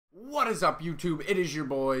What is up, YouTube? It is your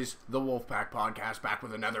boys, the Wolfpack Podcast, back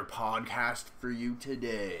with another podcast for you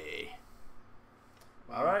today.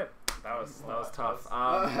 All right, that was tough.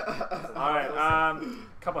 All right,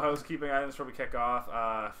 couple housekeeping items before we kick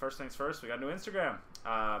off. First things first, we got a new Instagram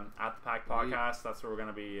at the Pack Podcast. That's where we're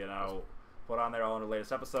gonna be, put on there all of our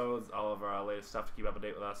latest episodes, all of our latest stuff to keep up to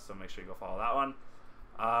date with us. So make sure you go follow that one.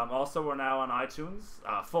 Also, we're now on iTunes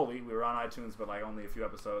fully. We were on iTunes, but like only a few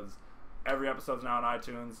episodes. Every episode's now on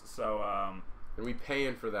iTunes, so and we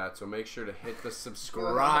paying for that, so make sure to hit the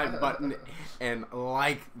subscribe button and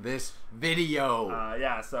like this video.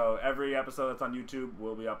 Yeah, so every episode that's on YouTube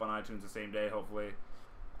will be up on iTunes the same day, hopefully.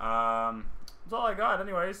 That's all I got.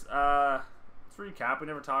 Anyways, let's recap. We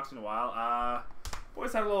never talked in a while.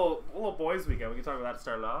 Boys had a little boys weekend. We can talk about that to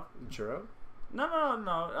start it off. Churro?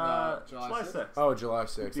 No. July 6th. Oh, July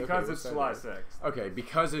 6th. Because it's July 6th. Okay,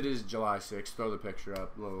 because it is July 6th, throw the picture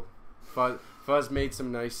up. Little Fuzz made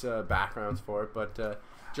some nice backgrounds for it, but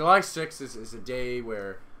July 6th is a day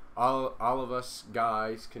where all of us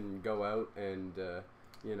guys can go out and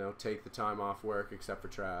take the time off work, except for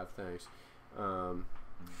Trav. Thanks.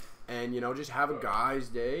 And just have a guys'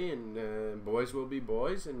 day, and boys will be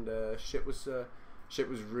boys, and shit was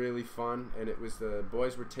really fun, and the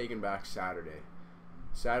boys were taking back Saturday.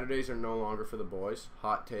 Saturdays are no longer for the boys.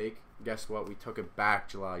 Hot take. Guess what? We took it back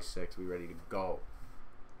July 6th. We ready to go.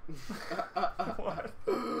 What?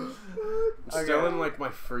 Still in like my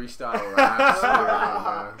freestyle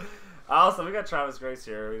rap. Also, we got Travis Grace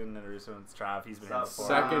here. We didn't introduce him. It's Trav. He's been here before.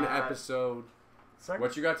 Second episode.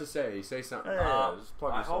 What you got to say? Say something. Just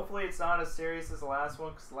plug yourself. Hopefully it's not as serious as the last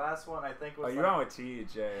one, because the last one I think was. Oh, you're on with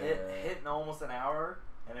TJ. Hitting almost an hour,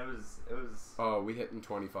 and it was. Oh, we hitting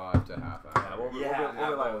 25 to half hour. Yeah, we'll be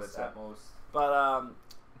live with it at most. But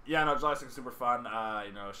July 6th is super fun.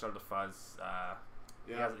 Shout out to Fuzz.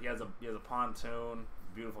 He has a pontoon,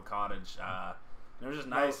 beautiful cottage. It was just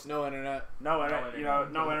nice. No internet. No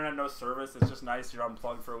internet, no service. It's just nice. You're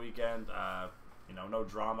unplugged for a weekend. No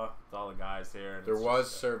drama with all the guys here. There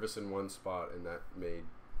was service in one spot, and that made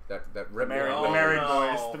that the married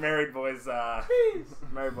boys. The married boys.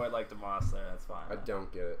 Married boy like DeMoss there. That's fine. I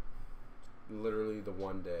don't get it. Literally the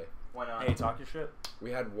one day. Why not? Hey, talk your shit.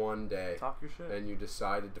 We had one day. Talk your shit. And you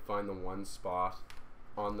decided to find the one spot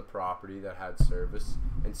on the property that had service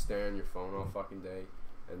and stay on your phone all fucking day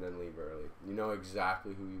and then leave early. You know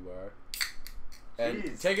exactly who you are. And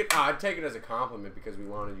I'd take it as a compliment because we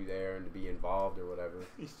wanted you there and to be involved or whatever.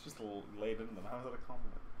 He's just laid into them. How's that a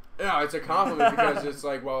compliment? No, it's a compliment because it's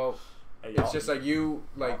like, well, it's just like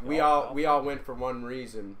we all went for one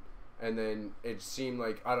reason, and then it seemed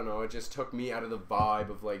like, I don't know, it just took me out of the vibe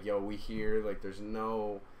of like, yo, we here, like there's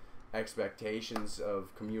no expectations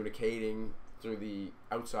of communicating through the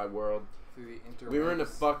outside world. We were in a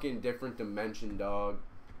fucking different dimension, dog.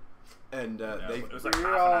 And it was like half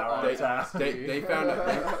an hour. They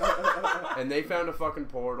found they found a fucking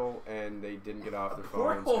portal, and they didn't get off their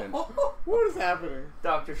phones. And what is happening?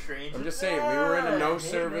 Doctor Strange. I'm just saying, we were in a no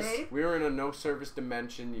service. We were in a no service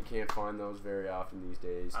dimension. You can't find those very often these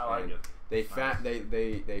days. I like it. They found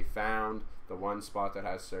the one spot that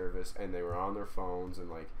has service, and they were on their phones,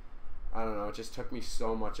 and like, I don't know. It just took me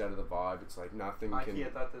so much out of the vibe. It's like nothing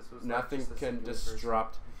can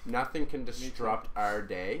disrupt our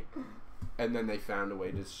day, and then they found a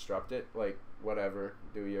way to disrupt it. Like, whatever,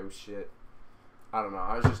 do your shit. I don't know.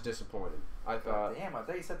 I was just disappointed. I thought. Damn, I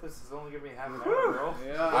thought you said this is only gonna be half an hour, bro.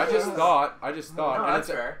 Yeah. I just thought. No, and that's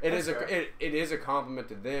fair. It is a compliment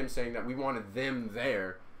to them, saying that we wanted them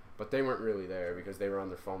there, but they weren't really there because they were on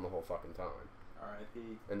their phone the whole fucking time. R.I.P.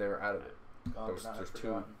 And they were out of it. There's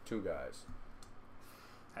two guys.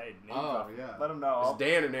 Hey, yeah. Let them know. It's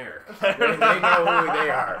Dan and Eric. they know who they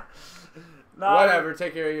are. No, whatever,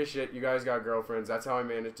 take care of your shit. You guys got girlfriends. That's how I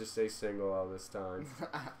managed to stay single all this time.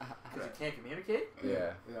 Because you can't communicate?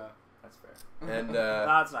 Yeah. That's fair. And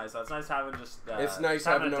that's nice. That's nice having just. It's nice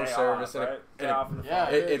having no service. Off,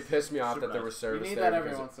 right? It pissed me off Super that there was service you need there. That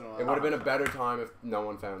every once in a while. It would have been a better time if no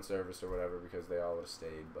one found service or whatever, because they all would have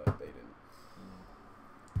stayed, but they didn't.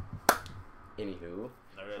 Anywho.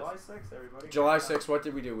 July 6th, everybody. July 6th, what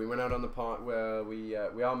did we do? We went out on the pond. We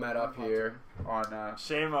all met up here on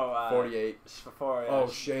Shamo 48. Oh,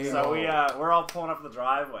 Shamo. So we're all pulling up the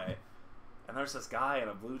driveway, and there's this guy in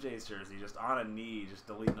a Blue Jays jersey just on a knee, just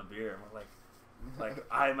deleting a beer. And we're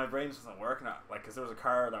like, my brain just wasn't working out, like, because there was a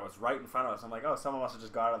car that was right in front of us. I'm like, oh, someone must have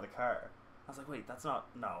just got out of the car. I was like, wait, that's not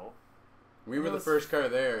We were the first car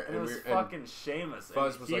there, and it was fucking Seamus.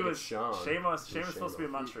 Fuzz was like Sean. Seamus supposed to be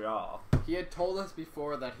in Montreal. He had told us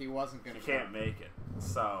before that he wasn't going to come. He can't make it.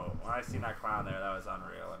 So when I seen that clown there, that was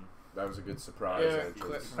unreal. And that was a good surprise entrance.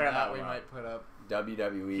 Clip from that we might put up.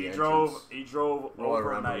 WWE. He entrance. drove Royal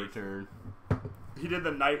Rumble overnight. return. He did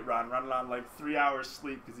the night running on like 3 hours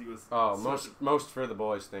sleep because he was. Most for the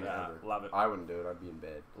boys thing ever. Love it. I wouldn't do it. I'd be in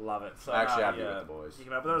bed. Love it. So Actually, I'd be with the boys. He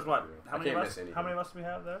came out, but there was what? I can't miss anything. How many of us do we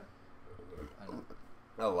have there?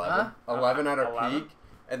 11. Huh? 11 at our 11? peak,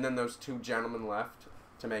 and then those 2 gentlemen left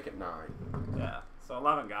to make it 9. Yeah. So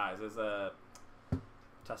 11 guys. There's a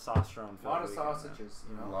testosterone. A lot of sausages,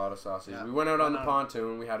 you A know. lot of sausage. Yeah. We went out on the Yeah.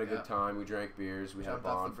 pontoon. We had a good Yeah. time. We drank beers. We had a Jumped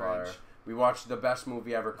off the bonfire. bridge. We watched the best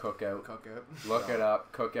movie ever, Cookout. Cookout. Look it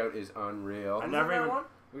up. Cookout is unreal. I Who's never in that even- one?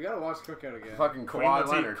 We gotta watch Cookout again. Fucking Queen Kawhi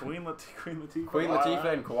Latifah. Leonard. Queen Latifah. Queen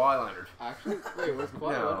Latifah and Kawhi Leonard. Actually, wait, was Kawhi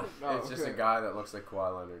No, Leonard? No, it's just a okay. guy that looks like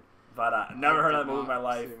Kawhi Leonard. But never heard of that movie in my did not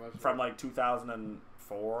life. see much of From it. like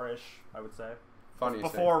 2004-ish, I would say. Funny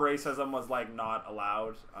Before racism was like not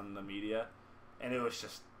allowed on the media, and it was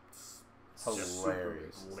just Hilarious. super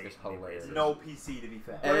It's blatantly hilarious. racist. No PC to be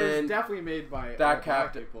fair. But it's And definitely made by that black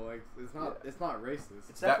captain- people. Like, it's not racist.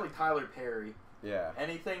 It's That- definitely Tyler Perry. Yeah.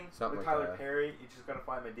 Anything Something with like Tyler that. Perry, you just gotta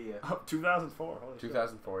find Medea. 2004. Holy shit.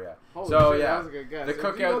 2004, yeah. Holy So, shit, yeah, that was a good guess. the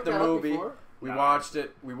Have you Cookout, looked the that up movie. before? We Nah. watched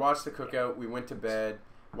it. We watched the Cookout. We went to bed.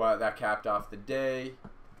 While that capped off the day.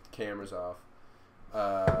 Cameras off.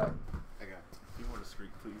 Okay. Be more discreet,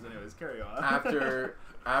 please. Anyways, carry on.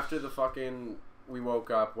 After the fucking, we woke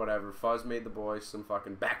up, whatever. Fuzz made the boys some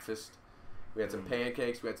fucking breakfast. We had some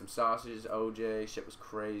pancakes. We had some sausages. OJ. Shit was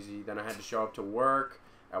crazy. Then I had to show up to work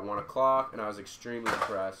at 1 o'clock, and I was extremely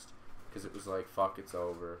depressed because it was like, fuck, it's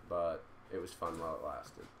over. But it was fun while it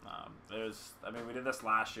lasted. We did this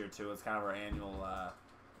last year too. It's kind of our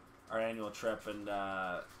annual trip, and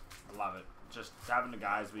I love it. Just having the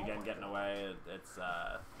guys weekend, getting away, it's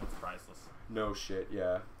priceless. No shit,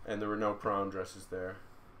 yeah. And there were no prom dresses there.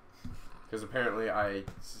 Because apparently I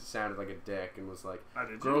sounded like a dick and was like,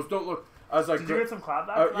 girls don't look... I was like... Did you get some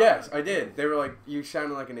clapbacks? yes, I did. They were like, you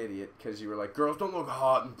sounded like an idiot because you were like, girls don't look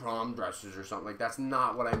hot in prom dresses or something. Like, that's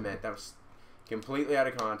not what I meant. That was completely out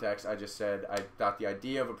of context. I just said I thought the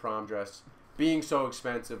idea of a prom dress being so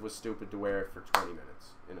expensive was stupid to wear for 20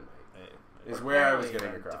 minutes in a night. Is where I was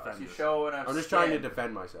getting across. You show enough I'm just trying to skin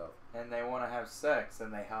defend myself. and they want to have sex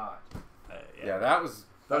and they hot. Yeah, that was...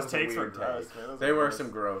 Those was a takes were weird gross, take. man. Those They were were gross. some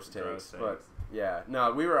gross takes, Gross but takes. yeah,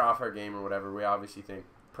 no, we were off our game or whatever. We obviously think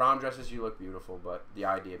prom dresses, you look beautiful, but the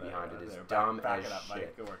idea behind it is dumb back as it up, shit.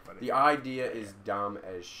 Mike. Good work, buddy. The idea is dumb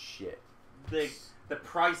as shit. The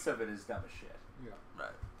price of it is dumb as shit. Yeah.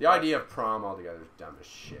 The idea of prom altogether is dumb as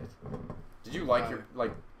shit. Did you like your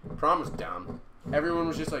prom was dumb. Everyone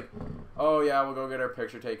was just like, oh yeah, we'll go get our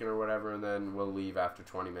picture taken or whatever, and then we'll leave after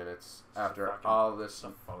 20 minutes after all this,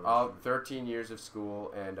 all 13 years of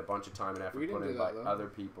school and a bunch of time and effort We didn't put in do by that, though. other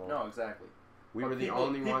people. No, exactly. We But were the people-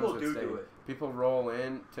 only people ones that do stayed. do it. People roll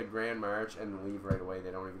in to Grand March and leave right away. They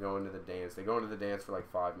don't even go into the dance. They go into the dance for like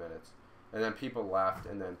 5 minutes, and then people left.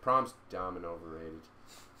 And then prom's dumb and overrated.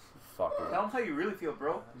 Fuck it. Tell them how you really feel,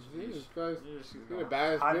 bro. Jesus Christ. You're just You're a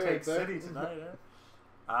bad Hot spirit Take there. City tonight,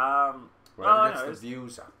 Whatever Oh, gets no, the it's-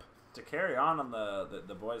 views up. To carry on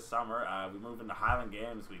the boys' summer, we moved into Highland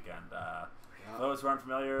Games weekend. For those who aren't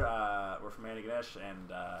familiar, we're from Antigonish, and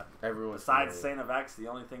Everyone's besides familiar. St. FX, the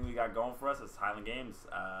only thing we got going for us is Highland Games.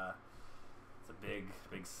 It's a big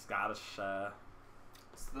Scottish.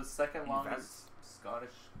 It's the second Event. longest Scottish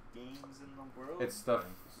games in the world.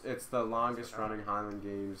 It's the longest running Highland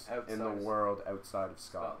Games in the Outside. world outside of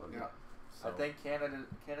Scotland. Yeah. So, I think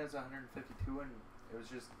Canada's 152 and it was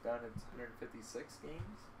just done in 156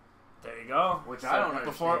 games. there you go. Which I don't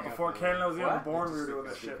Before understand. Canada was even What? born, we were doing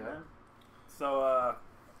this Speak shit, up. man. So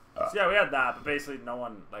yeah, we had that, but basically no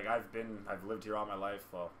one I've lived here all my life.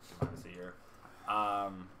 Well, minus a year.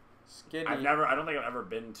 Skinny. I don't think I've ever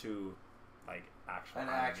been to like An Highland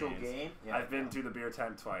actual Games. game? Yeah. I've been to the beer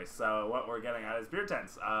tent twice. So what we're getting at is beer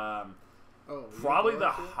tents. Oh, Probably you the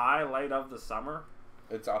watched it? highlight of the summer.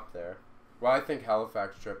 It's up there. Well, I think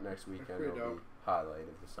Halifax trip next weekend pretty will be dope. highlight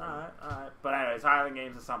of the summer. All right. But anyways, Highland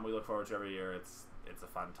Games is something we look forward to every year. It's a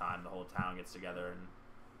fun time. The whole town gets together and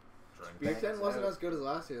drink. Beer Thanks, 10 wasn't yeah. as good as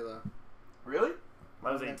last year, though. Really?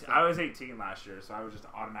 I was 18 last year, so I was just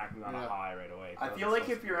automatically on a Yeah. high right away. I feel like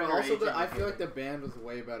if you're But underage, also, and I you feel like get the band was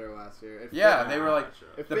way better last year. It Yeah, fit- they were like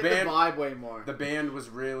It the fit band- the vibe way more. the band was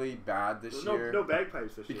really bad this year No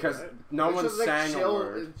bagpipes this because year, right? no It's one just like sang chill, a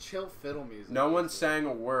word. chill fiddle music. No one sang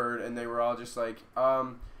a word, and they were all just like,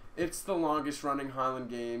 it's the longest running Highland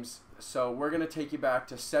Games, so we're gonna take you back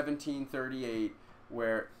to 1738,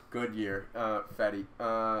 where Goodyear, Fetty,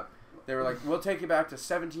 They were like, we'll take you back to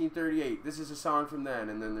 1738. This is a song from then.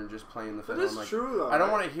 And then they're just playing the fiddle. That is I'm like, true, though. I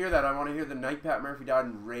don't want to hear that. I want to hear the night Pat Murphy died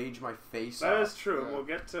and rage my face off. That is true. Yeah. We'll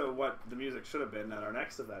get to what the music should have been at our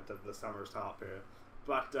next event of the summer's top here.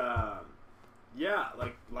 But, yeah,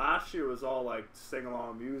 like, last year was all, like,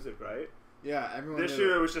 sing-along music, right? Yeah, everyone. This knew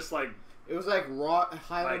year it was just, like... It was like rock,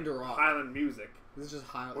 Highland to rock. Highland music. This is just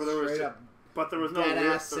Highland. Where there was straight just, up. but there was no Dead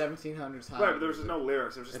lyrics. ass 1700s Highland. Right, but there was just no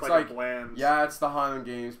lyrics. It was just It's like a like, bland... Yeah, it's the Highland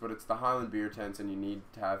Games, but it's the Highland beer tents, and you need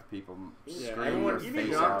to have people Yeah, scream everyone- their you need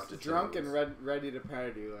face drunk- off to drunk and tunes. ready to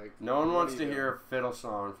party. Like No one what wants do to you do? hear a fiddle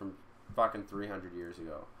song from fucking 300 years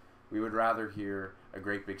ago. We would rather hear a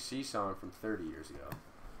Great Big Sea song from 30 years ago.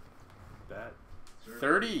 That.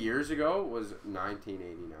 30 years ago was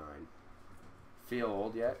 1989. Feel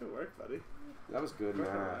old yet? Good work, buddy. That was good Good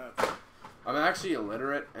math. math. I'm actually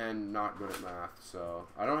illiterate and not good at math, so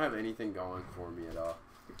I don't have anything going for me at all.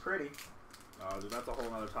 You're pretty. Oh, dude, that's a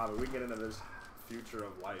whole other topic. We can get into this future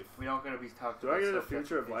of life. We don't gonna be talking. Do I get into about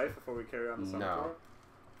future of self-justification. life before we carry on the summer No. tour?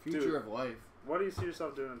 Future Dude. of life. What do you see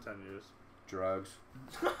yourself doing in 10 years? Drugs.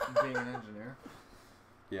 Being an engineer.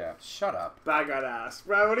 Yeah, shut up. Bad guy to ask.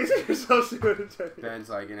 Brad, what do you see yourself doing in 10 years? Ben's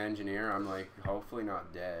like an engineer. I'm like, hopefully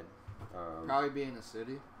not dead. Probably be in a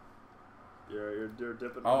city. You're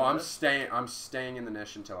dipping. Oh, in I'm it? staying in the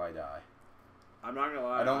niche until I die. I'm not gonna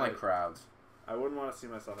lie. I don't like crowds. I wouldn't want to see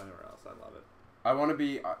myself anywhere else. I love it. I want to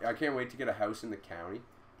be. I can't wait to get a house in the county,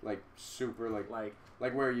 like super, like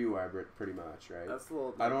where you are, Britt, pretty much, right? That's a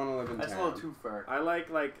little. I don't want to live in That's town. a little too far. I like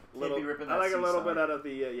little. be ripping I that like a little seaside. bit out of the.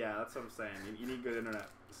 Yeah, that's what I'm saying. You need good internet.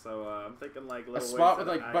 So I'm thinking like A little spot ways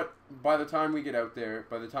with that like, but by the time we get out there,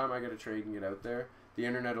 by the time I get a trade and get out there, the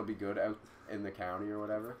internet will be good out in the county or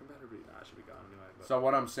whatever. Fucking better be. Nah, I should be gone anyway. But. So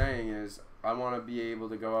what I'm saying is, I want to be able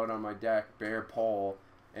to go out on my deck, bare pole,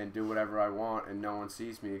 and do whatever I want, and no one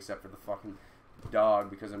sees me except for the fucking dog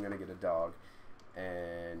because I'm gonna get a dog,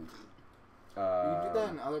 and You can do that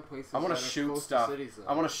in other places. I want that to are shoot close to stuff. cities, though.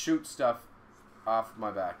 I want to shoot stuff off my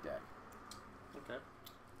back deck. Okay.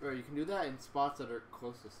 Bro, you can do that in spots that are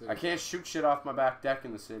close to cities. I can't shoot shit off my back deck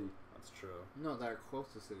in the city. That's true. No, that are close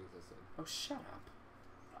to cities. I said. Oh, shut up.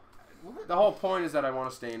 What? The whole point is that I want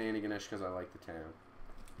to stay in Antigonish because I like the town,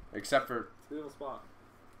 except for It's a beautiful spot.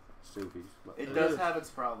 Stoopies. But- It does have its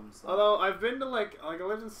problems. Though. Although I've been to like I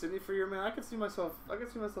lived in Sydney for a year, man. I could see myself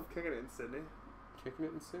kicking it in Sydney. Kicking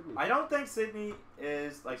it in Sydney. I don't think Sydney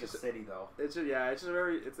is like It's a just- city though. It's just a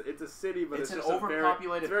very it's a city, but It's it's, an just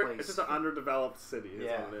overpopulated it's very, place. It's just an underdeveloped city. Is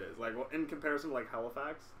Yeah. what it is. Like in comparison to like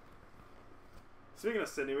Halifax. Speaking of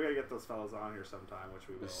Sydney, we gotta get those fellas on here sometime, which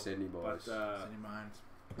we will. The Sydney boys. But City Minds.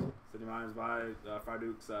 Sydney Mines by Fire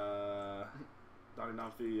Dukes, Donnie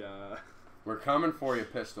Dumpy. We're coming for you,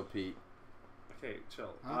 Pistol Pete. Okay,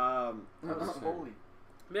 chill. Huh? Holy.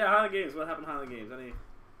 Yeah, Highland Games. What happened to Highland Games? Any?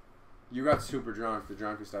 You got super drunk, the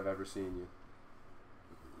drunkest I've ever seen you.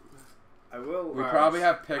 I will. We probably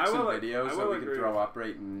have I pics and will- videos I that will we can agree throw with up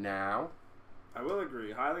right now. I will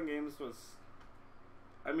agree. Highland Games was.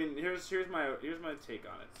 I mean, here's my take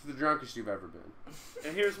on it, It's the drunkest you've ever been.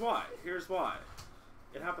 and here's why.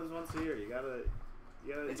 It happens once a year. You gotta.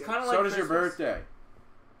 It's you kind of So like does your Christmas. birthday.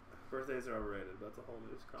 Birthdays are overrated. That's a whole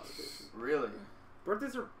new conversation. Really?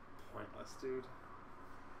 Birthdays are pointless, dude.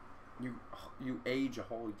 You age a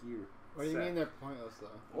whole year. What do you Sad. mean they're pointless though?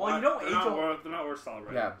 Well, you don't They're age. not a- worth. They're not worth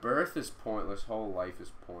celebrating. Yeah, birth is pointless. Whole life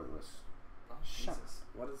is pointless. Oh, Shut Jesus.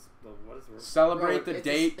 What is the word? Celebrate Bro, the it's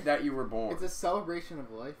a- date that you were born. It's a celebration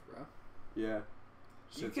of life, bro. Yeah.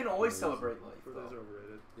 You Shit's can always crazy. celebrate life. Birthdays Though. are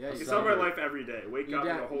overrated. Yeah, You celebrate life every day. Wake You up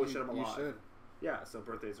and da- go, holy you- shit, I'm you alive. should. Yeah, so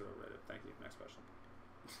birthdays are overrated. Thank you. Next question.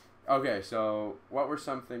 Okay, so what were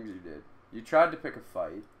some things you did? You tried to pick a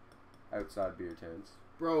fight outside beer tents.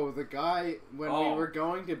 Bro, the guy when Oh. we were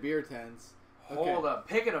going to beer tents. Hold up,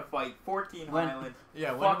 picking a fight, 14 When- Highland.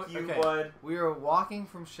 Yeah, Fuck you, okay. bud. We were walking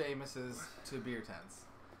from Seamus's to beer tents,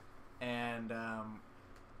 and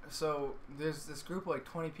so there's this group of like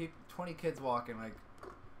 20 kids walking, like,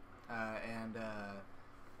 and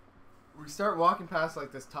we start walking past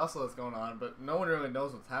like this tussle that's going on, but no one really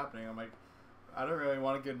knows what's happening. I'm like, I don't really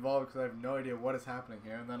want to get involved because I have no idea what is happening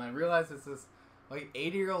here. And then I realize it's this like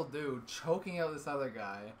 80-year-old dude choking out this other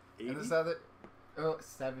guy, 80? and this other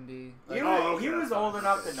 70, He, like, was, okay, he was that's fine. old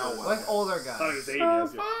enough to know Like what. like older I thought he guys. was 80. Oh,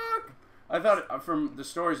 That's good. fuck! I thought, from the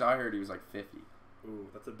stories I heard, he was like 50. Ooh,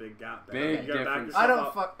 that's a big gap. Big You gotta back difference. yourself I don't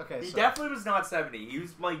up. fuck. Okay, He so definitely was not 70. He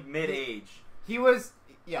was like mid-age. he was.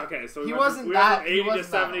 Yeah. Okay, so he we wasn't went that. from he 80 to wasn't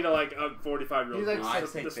 70 that to like a 45-year-old. He's like dude. I'd The-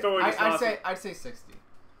 say the 50. story is not. I'd say 60.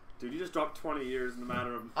 Dude, you just dropped 20 years in a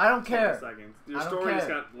matter of I don't 20 care. seconds. Your I don't story just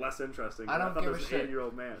care. got less interesting. I don't thought give it was a an shit.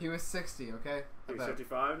 80-year-old man. He was 60. Okay. He's About-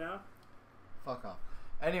 55 now? Fuck off.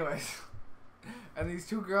 Anyways, and these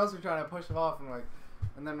two girls were trying to push him off,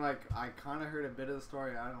 and then I kind of heard a bit of the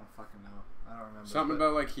story. I don't fucking know. I don't remember. Something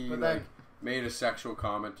about like he then, made a sexual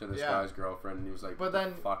comment to this guy's girlfriend, and he was like, but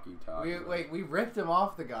then fuck you talking about? we ripped him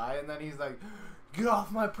off the guy, and then he's like, get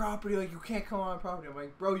off my property, like you can't come on my property. I'm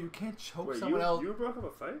like, bro, you can't choke someone else. You broke up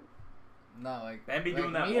a fight? No, like Ben be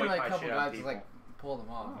doing that me and Muay like a Thai couple shit on guys just people. like pulled him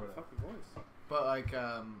off. Oh, fucking voice. But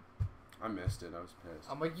I missed it. I was pissed.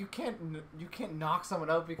 I'm like, you can't knock someone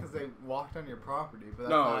out because they walked on your property, but that's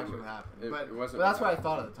No, not actually what happened. it But wasn't that's what what I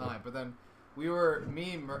thought at the time. But then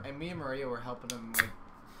me and Maria were helping him like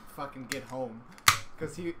fucking get home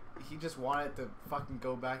because he just wanted to fucking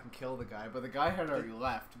go back and kill the guy, but the guy had already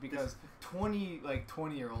left because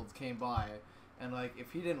 20-year-olds came by, and like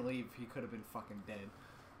if he didn't leave, he could have been fucking dead.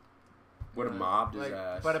 Would have mobbed his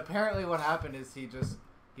ass. But apparently, what happened is he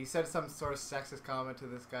said some sort of sexist comment to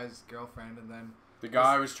this guy's girlfriend, and then the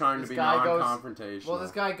guy was trying to be non-confrontational. Well,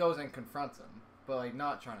 this guy goes and confronts him, but like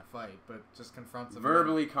not trying to fight, but just confronts him.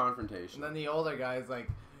 Verbally confrontational. And then the older guy's like,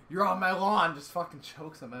 "You're on my lawn," just fucking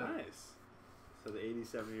chokes him out. Nice. So the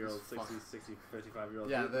 87-year-old, 60, 55-year-old.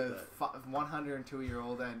 Yeah, the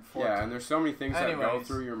 102-year-old and 14. Yeah, and there's so many things that go Anyways,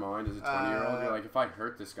 through your mind as a 20-year-old. You're like, if I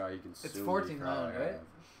hurt this guy, he can sue me. It's 14 for all Highland, I right? have.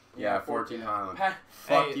 Yeah, 14 Highland. Hey,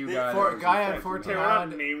 Fuck you guys. for a guy at 14 Okay, we're not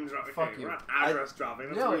Highland. name dropping. Fuck Okay, you. we're not address dropping.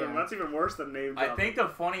 That's, Yeah, even, yeah. that's even worse than name dropping. I think the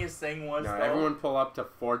funniest thing was No, though, everyone pull up to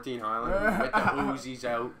 14 Highland with the Uzis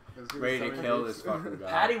out, ready to kill this fucking guy.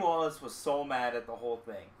 Patty Wallace was so mad at the whole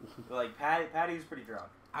thing. Like Patty was pretty drunk.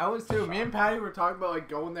 I was too. Me and Patty were talking about like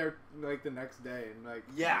going there like the next day and like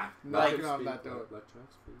Yeah, knocking on that door.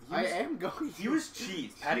 I am going. He was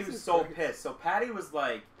cheesed. Patty was so pissed. So Patty was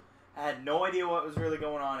like, had no idea what was really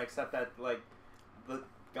going on except that like the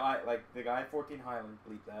guy 14 Highland,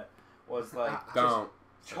 bleep that, was like Don't.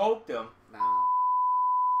 choked him. Nah.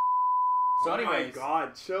 So Oh my anyways,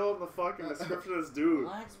 god, chill the fucking description of this dude.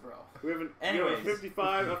 relax, bro. We have Anyways. a 50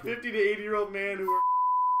 to 80-year-old man who are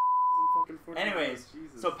fucking 14. Anyways,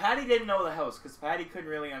 Jesus. so Patty didn't know the house because Patty couldn't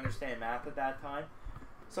really understand math at that time.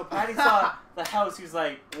 So Patty saw the house. He was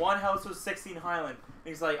like, one house was 16 Highland.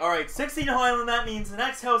 And he's like, all right, 16 Highland. That means the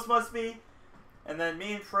next house must be. And then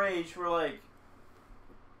me and Frage were like,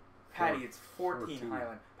 Patty, it's 14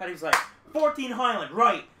 Highland. Patty's like, 14 Highland,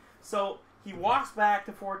 right? So he walks back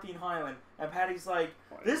to 14 Highland, and Patty's like,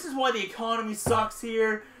 this is why the economy sucks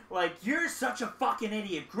here. Like, you're such a fucking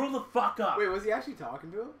idiot. Grow the fuck up. Wait, was he actually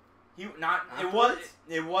talking to him?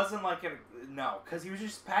 It wasn't like because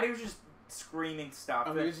Patty was just screaming stuff.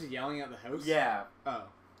 Oh, he was just yelling at the house. Yeah. Oh.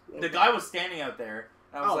 The guy was standing out there.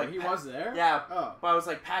 And I was like, he was there. Yeah. Oh. But I was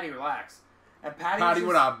like, Patty, relax. And Patty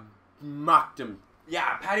would have mucked him.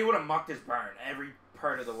 Yeah, Patty would have mucked his barn every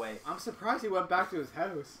part of the way. I'm surprised he went back to his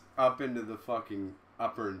house. Up into the fucking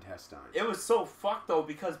upper intestine. It was so fucked though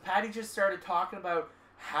because Patty just started talking about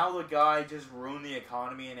how the guy just ruined the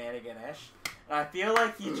economy in Antigonish. And I feel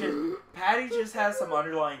like Patty just has some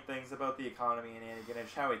underlying things about the economy in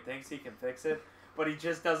Antigonish, how he thinks he can fix it, but he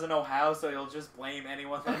just doesn't know how, so he'll just blame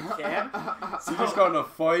anyone that can. So you just got in a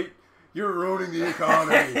fight. You're ruining the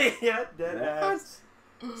economy. Yeah, dead ass.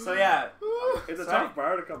 So yeah, it's a tough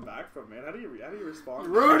bar to come back from, man. How do you respond?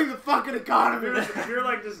 You're ruining the fucking economy. If you're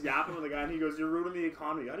like just yapping with a guy and he goes, "You're ruining the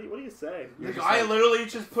economy." What do you say? the guy literally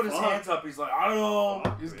just put his hands up. He's like, I don't know.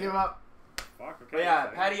 Fuck, Just man. give up. Fuck. Okay. But yeah,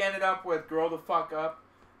 Patty ended up with grow the fuck up,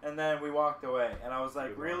 and then we walked away. And I was like,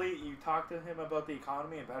 Good really? You talked to him about the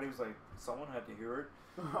economy? And Patty was like, someone had to hear it.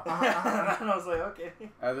 And I was like, okay.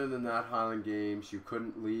 Other than that, Highland Games, you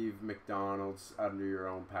couldn't leave McDonald's under your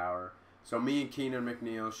own power. So me and Keenan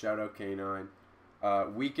McNeil, shout out K9,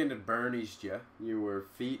 weekend at Bernie's you were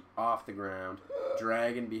feet off the ground,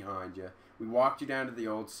 dragging behind you. We walked you down to the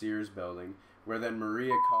old Sears building, where then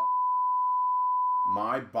Maria called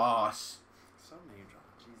my boss. Some name drop.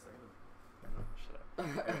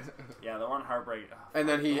 Jeez, yeah, the one heartbreak. And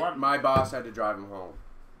then my boss had to drive him home.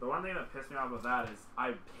 The one thing that pissed me off about that is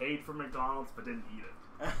I paid for McDonald's but didn't eat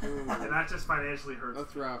it, and that just financially hurts.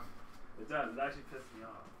 That's rough. It does. It actually pissed me off.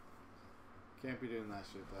 Can't be doing that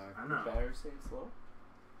shit, dog. I know. Better say it slow.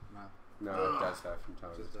 No, it does that from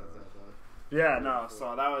time Just to does time. that, dog. Yeah, no.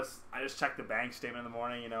 So that was. I just checked the bank statement in the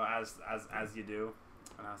morning, as you do,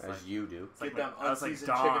 and I was like, As you do. it's like Get them I was like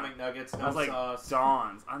unseasoned Dawn. chicken McNuggets, no I was like sauce.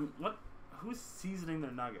 Dawn's. What? Who's seasoning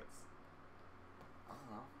their nuggets? I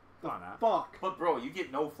don't know. Come on now. Fuck. But bro, you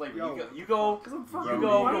get no flavor. Yo. You go Because I'm you fucking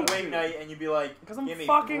go white, to wing dude. night and you be like, Because I'm give me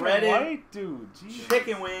fucking breaded white, dude. Jesus.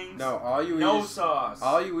 chicken wings. No, all you eat no is sauce.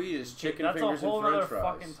 all you eat is chicken That's a fingers whole and other French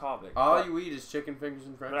fries. fucking topic. All you eat is chicken fingers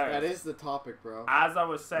and French Right. fries. That is the topic, bro. As I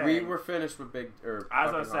was saying, We were finished with as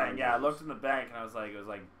I was saying, yeah, I looked in the bank and I was like, it was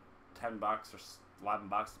like $10 or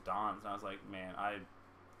 $11 at Don's, and I was like, man, I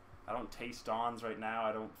don't taste Don's right now.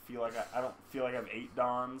 I don't feel like I've ate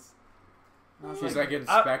Don's. He's like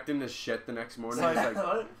inspecting the shit the next morning. He's like,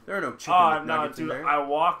 there are no chicken nuggets in there. I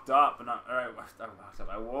walked up and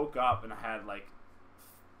I woke up and I had like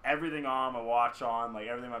everything on, my watch on, like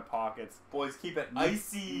everything in my pockets. Boys, keep it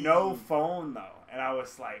icy. No phone though, and I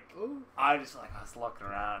was like, I was looking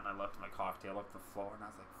around and I looked at my cocktail, looked at the floor, and I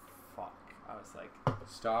was like, fuck. I was like,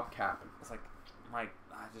 stop capping. It's like I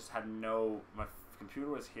just had my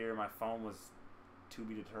computer was here, my phone was to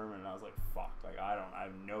be determined, and I was like, fuck, like I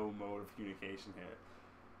have no mode of communication here.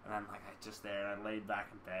 And I'm like, I just there, and I laid back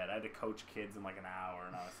in bed. I had to coach kids in like an hour,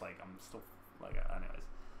 and I was like, I'm still like, anyways.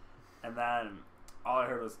 And then all I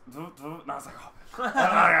heard was, and I was like, oh, and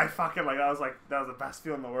I fucking like, that was the best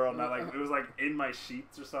feeling in the world. And I like, it was like in my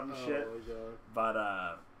sheets or some shit. Oh my God.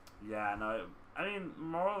 But yeah, no, I mean,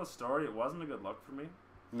 moral of the story, it wasn't a good look for me.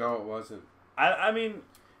 No, it wasn't. I mean,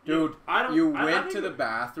 dude, you went to the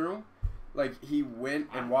bathroom. Like, he went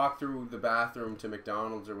and walked through the bathroom to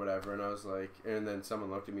McDonald's or whatever, and I was like, and then someone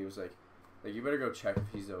looked at me and was like, you better go check if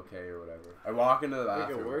he's okay or whatever. I walk into the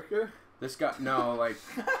bathroom. Like a worker? This guy, no, like,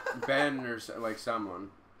 Ben or, like, someone.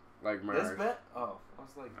 Like, Mark. This Ben? Oh, I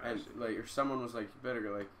was like... And, like, or someone was like, you better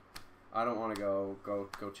go, like, I don't want to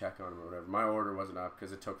go check on him or whatever. My order wasn't up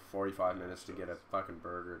because it took 45 minutes to get a fucking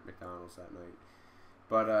burger at McDonald's that night.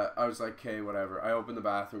 But, I was like, okay, whatever. I opened the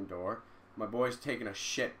bathroom door. My boy's taking a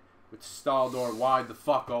shit with the stall door wide the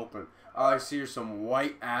fuck open. All I see are some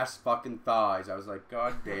white ass fucking thighs. I was like,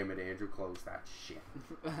 God damn it, Andrew, close that shit.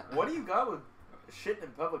 What do you got with shitting in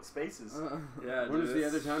public spaces? Yeah, when was the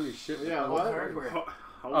other time you shit? Yeah, Home what? hardware. Home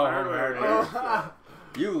hardware.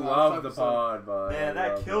 You love the pod, bud. Man,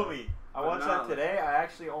 that killed me. I watched that today. I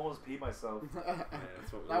actually almost peed myself. Yeah,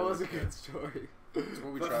 that was a good story. That's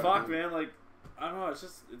what we but tried fuck, to do. man, like, I don't know.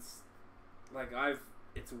 It's like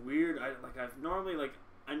it's weird.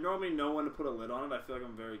 I normally know when to put a lid on it. I feel like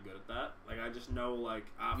I'm very good at that. Like, I just know, like,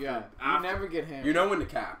 after... Yeah, you never get hammered. You know when to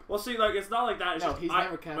cap. Well, see, like, it's not like that. It's no, just... he's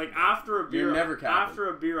never capping. Like, after a beer... You're never capping. After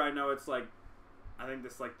a beer, I know it's, like... I think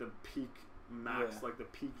this, like, the peak max, like, the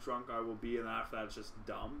peak drunk I will be, and after that, it's just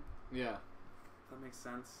dumb. Yeah. Does that make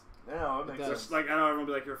sense? No, it makes sense. Just, like, I know everyone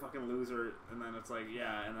will be like, you're a fucking loser, and then it's like,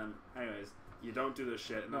 yeah, and then, anyways... You don't do this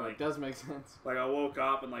shit. And no, then, like, it does make sense. Like, I woke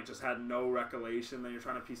up and, like, just had no recollection. Then you're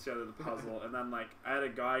trying to piece together the puzzle. And then, like, I had a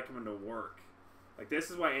guy come into work. Like,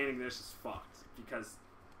 this is why Antigonish is fucked. Because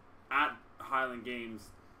at Highland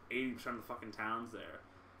Games, 80% of the fucking town's there.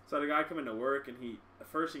 So I had a guy come into work, and the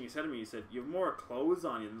first thing he said to me, he said, you have more clothes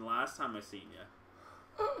on you than the last time I seen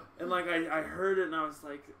you. And, like, I heard it, and I was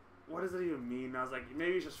like, what does it even mean? And I was like,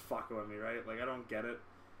 maybe he's just fucking with me, right? Like, I don't get it.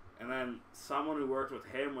 And then someone who worked with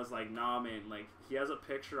him was like, nah, man, like, he has a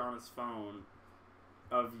picture on his phone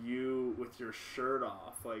of you with your shirt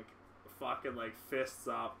off, like, fucking, like, fists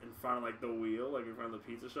up in front of, like, the wheel, like, in front of the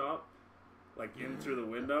pizza shop, like, in through the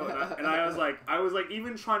window. And I was like,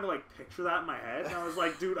 even trying to, like, picture that in my head. And I was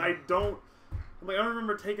like, dude, I don't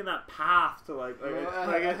remember taking that path to, like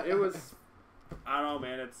it was, I don't know,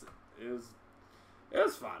 man, it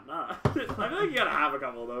was fun. I feel like you gotta have a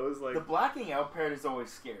couple of those. Like, the blacking out part is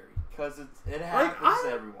always scary because it happens to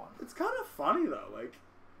everyone. It's kind of funny though. Like,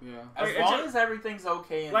 yeah, as long as everything's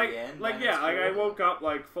okay in the end. Like, yeah, like I woke up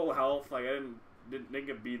like full health. Like, I didn't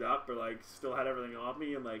get beat up or like still had everything on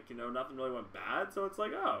me, and like, you know, nothing really went bad. So it's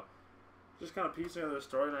like, oh, just kind of piecing together the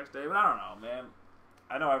story the next day. But I don't know, man.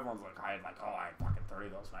 I know everyone's like, I had fucking 30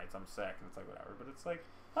 those nights. I'm sick, and it's like whatever. But it's like,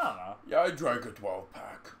 I don't know. Yeah, I drank a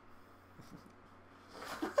 12-pack.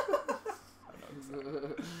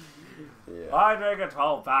 Yeah. I drank a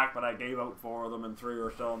 12-pack, but I gave out 4 of them, and 3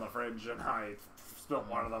 were still in the fridge, and I spilled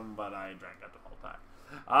one of them, but I drank a 12-pack.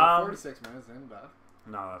 46 minutes in, Beth.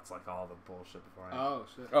 No, that's like all the bullshit before. Oh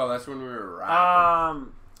shit. Oh, that's when we were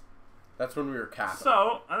rapping. That's when we were capping.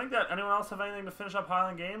 So I think that anyone else have anything to finish up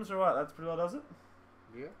Highland Games or what? That's pretty well does it.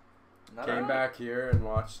 Yeah. Came back here and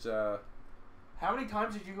watched. How many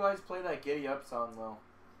times did you guys play that Giddy Up song though?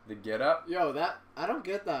 The Get Up? Yo, I don't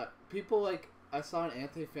get that. People like, I saw an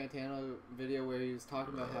Anthony Fantano video where he was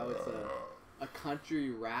talking about how it's a country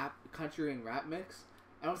and rap mix.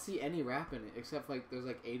 I don't see any rap in it except like there's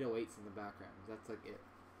like 808s in the background. That's like it.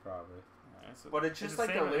 Probably. Yeah, but it's just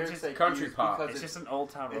like the lyrics they country use pop. because it's just an old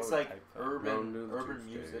town road. It's like type urban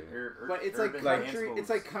music. But it's like country. It's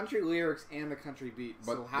like country lyrics and the country beat.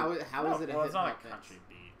 But so how is it? Well, it's not a country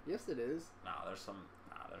beat. Yes, it is. No, there's some.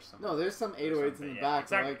 No, there's some 808s in the back.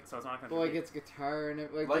 Exactly. Like, so it's not but like it's guitar and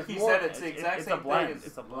it, like he said, it's the exact same blend. thing.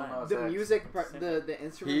 It's a blend. The music, the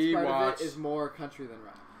instruments part of it is more country than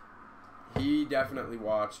rap. he definitely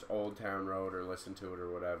watched Old Town Road or listened to it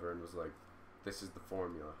or whatever and was like, "This is the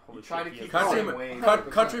formula." You try to keep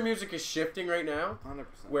Country music is shifting right now. 100%.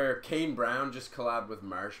 Where Kane Brown just collabed with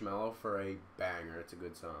Marshmello for a banger. It's a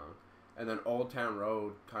good song. And then Old Town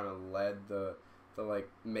Road kind of led the like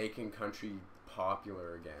making country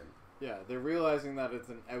popular again. Yeah, they're realizing that it's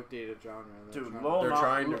an outdated genre. And Dude, They're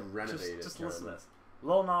trying to renovate it. Just listen to this.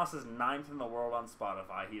 Lil Nas is 9th in the world on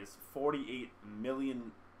Spotify. He has 48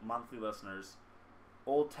 million monthly listeners.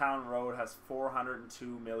 Old Town Road has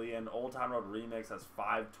 402 million. Old Town Road Remix has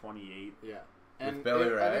 528. Yeah. With Billy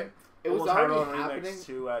Ray. It was Old Town already Road happening. Remix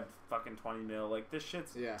 2 at fucking 20 mil. Like, this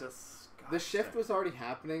shit's disgusting. The shift was already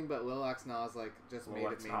happening, but Lil X Nas like just made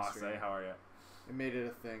it mainstream. How are you? It made it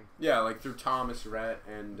a thing. Yeah, like through Thomas Rhett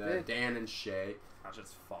and Dan and Shay. That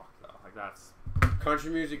shit's fucked though. Like that's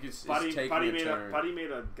country music is taking a turn. Buddy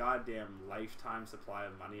made a goddamn lifetime supply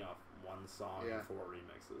of money off one song and 4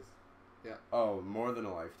 remixes. Yeah. Oh, more than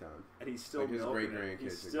a lifetime. And he's still like milking it.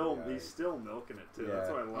 He's still milking it too. Yeah. That's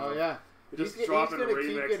what I love. Oh yeah. Just dropping a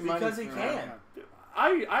remix because he can.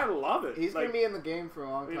 I love it. He's gonna be in the game for a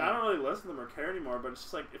long time. I don't really listen to them or care anymore, but it's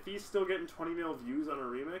just like if he's still getting 20 mil views on a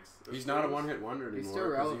remix, he's not a one-hit wonder anymore. He's still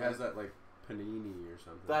relevant. He has that like Panini or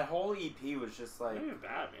something. That whole EP was just like. Not even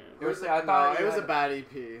bad, man. It was. I thought it was a bad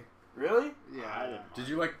EP. Really? Yeah. Did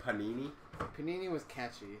you like Panini? Panini was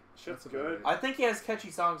catchy. Shit's good. I think he has catchy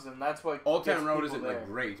songs, and that's what. Old Town Road isn't like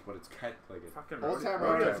great, but it's like fucking Old Town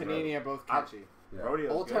Road and Panini are both catchy. Yeah.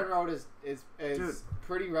 Old Town Road is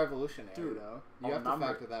pretty revolutionary, though. You have to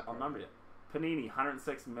factor that. I'll number it. Panini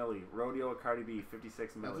 106 milli. Rodeo with Cardi B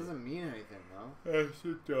 56 milli. That doesn't mean anything, though. Yes,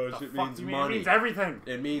 it does. It means money. It means everything.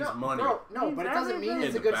 It means money. No, but it doesn't mean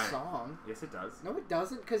it's a good song. Yes, it does. No, it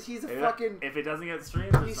doesn't, because he's If it doesn't get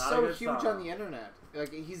streamed, he's so huge on the internet.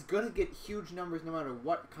 Like he's gonna get huge numbers no matter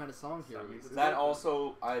what kind of song he releases. That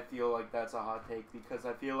also, I feel like that's a hot take because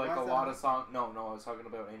I feel like a lot of songs. No, I was talking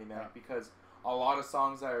about Andy Mac because a lot of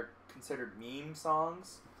songs that are considered meme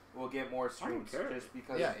songs will get more streams just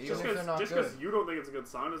because. Yeah, just because you don't think it's a good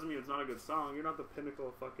song doesn't mean it's not a good song. You're not the pinnacle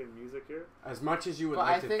of fucking music here. As much as you would but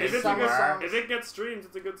like I to think think if it gets streams,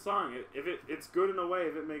 it's a good song. It's good in a way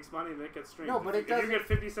if it makes money and it gets streams. No, but if you get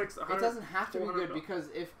 56, it doesn't have to be good because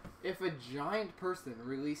if a giant person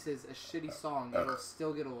releases a shitty song, it'll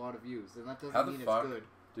still get a lot of views, and that doesn't mean it's good.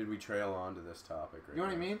 Did we trail on to this topic? Right you know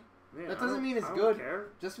what I mean? Yeah, that doesn't mean it's good.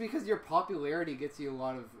 Just because your popularity gets you a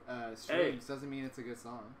lot of streams doesn't mean it's a good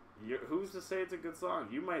song. Who's to say it's a good song?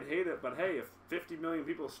 You might hate it, but hey, if 50 million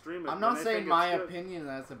people stream it, I'm not saying my opinion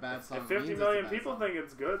that it's a bad song. If 50 million people think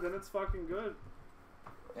it's good, then it's fucking good.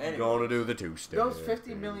 Anyway, gonna do the two-step. Those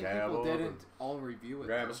 50 million people didn't all review it.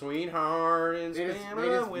 Grab a sweetheart and they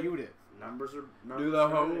just viewed it. Numbers do the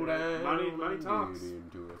whole damn. Money talks.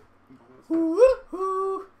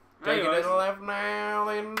 Take it to the left now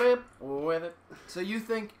and dip with it. So you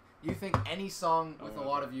think any song with a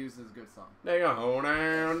lot of views is a good song? Take a hold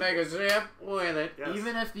down, take a sip with it. Yes.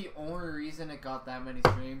 Even if the only reason it got that many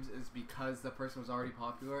streams is because the person was already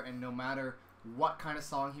popular, and no matter what kind of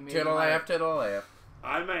song he made, to the left.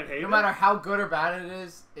 I might hate it. No matter how good or bad it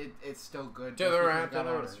is, it's still good. To the right, to the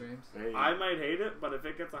right. Streams. I might hate it, but if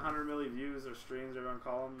it gets 100 million views or streams, everyone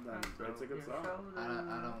call them, then it's a good song. I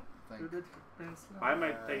don't think. I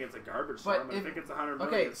might think it's a garbage song, but if it gets 100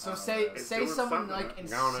 million. Okay, so say someone like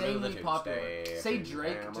insanely popular. Say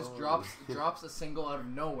Drake just drops a single out of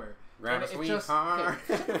nowhere. Grab a sweetheart.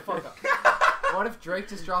 Fuck up. What if Drake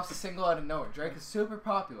just drops a single out of nowhere? Drake is super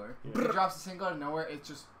popular. He drops a single out of nowhere. It's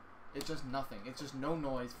just nothing. It's just no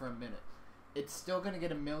noise for a minute. It's still gonna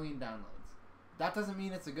get 1 million downloads. That doesn't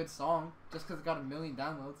mean it's a good song just because it got 1 million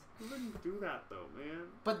downloads. You wouldn't do that though, man.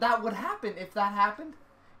 But that would happen if that happened.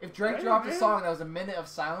 If Drake dropped a song that was a minute of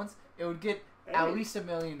silence, it would get at least 1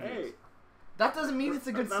 million views. That doesn't mean it's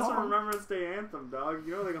a good song. That's a Remembrance Day anthem, dog.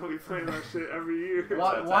 You know they're gonna be playing that shit every year.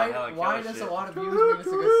 Why does a lot of views mean it's a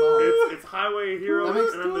good song? It's Highway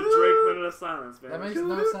Heroes and then the Drake Minute of Silence, man. That makes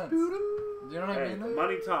no sense. You know what I mean? Though?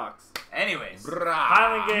 Money talks. Anyways,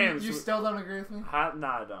 Highland Games. You still don't agree with me? Nah,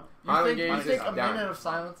 I You don't. think a minute of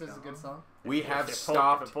silence is a good song? We have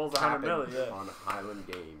stopped tapping on Highland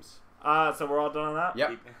Games. So we're all done on that?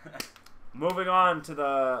 Yep. Moving on to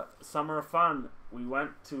the Summer of Fun. We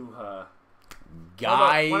went to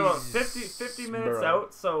Guys. What about 50 minutes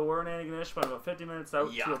out? So we're in Antigonish, but about 50 minutes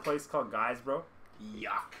out to a place called Guysborough.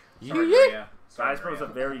 Yuck. Guysborough is a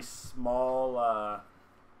very small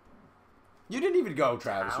You didn't even go,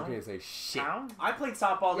 Travis. You can't say shit. Town? I played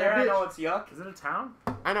softball there. I know it's yuck. Is it a town?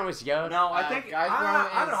 I know it's young. No, I think I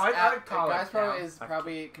don't know. I'd call it Guysborough is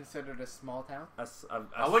probably considered a small town.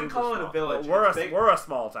 I wouldn't call it a village. We're a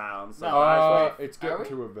small town. So It's getting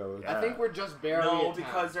to a village. I think we're just barely. No,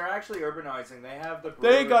 because they're actually urbanizing. They have the.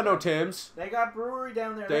 They ain't got no Tim's. They got brewery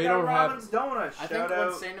down there. They got don't Robin's have. Donuts. I think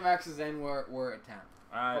when St. Max is in, we're a town.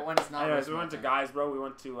 Alright. But when it's not, anyways, we went to Guysborough. We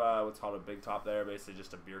went to what's called a big top there, basically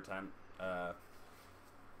just a beer tent,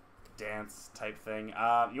 dance type thing.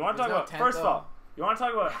 You want to talk about first of all? You want to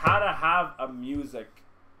talk about how to have a music.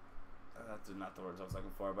 That's not the words I was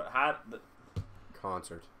looking for, but had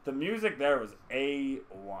Concert. The music there was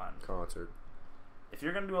A1. Concert. If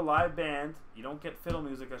you're gonna do a live band, you don't get fiddle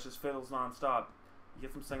music. That's just fiddles nonstop. You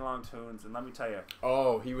get some sing-along tunes, and let me tell you,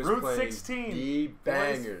 he was Route playing 16. the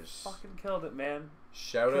bangers. Fucking killed it, man.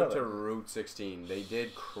 Shout out to Route 16. They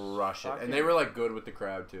did crush it, and they were like good with the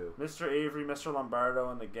crowd too. Mr. Avery, Mr. Lombardo,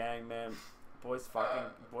 and the gang, man, boys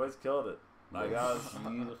killed it. Like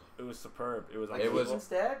it was superb. It was unbelievable. It was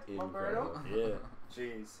instead Lombardo. Yeah.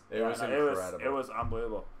 Jeez. It was incredible. It was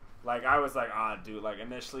unbelievable. Like I was like, dude. Like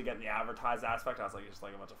initially getting the advertised aspect, I was like, just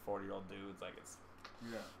like a bunch of 40-year-old dudes. Like it's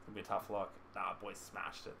gonna be a tough look. Nah, boys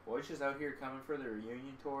smashed it. Boys just out here coming for their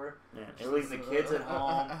reunion tour. Yeah, it was the kids at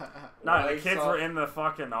home. No, the kids were in the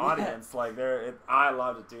fucking audience. Like I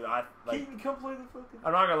loved it, dude. Keaton, come play the fucking.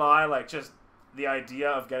 I'm not gonna lie. Like just the idea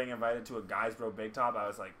of getting invited to a Guysborough Big Top, I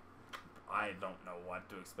was like, I don't know what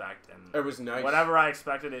to expect, and it was nice. Whatever I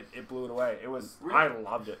expected, it blew it away. It was. Really? I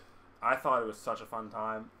loved it. I thought it was such a fun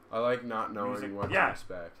time. I like not knowing what to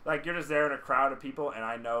expect. Like you're just there in a crowd of people, and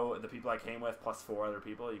I know the people I came with plus 4 other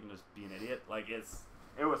people. You can just be an idiot. Like it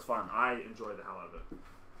was fun. I enjoyed the hell out of it.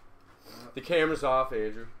 The camera's off,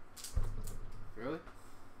 Andrew. Really?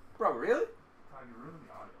 Bro, really? You ruined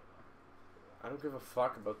the audio. I don't give a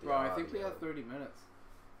fuck about the Bro, audio. I think we have 30 minutes.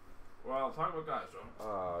 Well, talk about guys, Joe.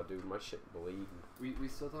 Oh, dude, my shit bleeding. We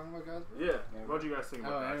still talking about guys? Yeah. What do you guys think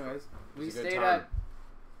about that? Anyways, we It's a good stayed time. at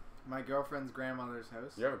my girlfriend's grandmother's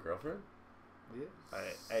house. You have a girlfriend? Yes.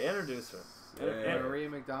 Hey, introduce her. Yeah. Maria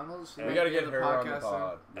McDonald. She We might gotta be get in her on the podcast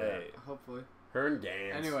pod. soon. Hey. Hopefully. Her and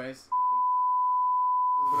Gans. Anyways.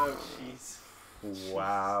 Jeez.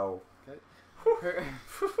 Wow.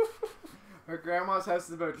 Her grandma's house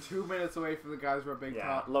is about 2 minutes away from the Guysborough Big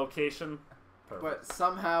Top. Location. Perfect. But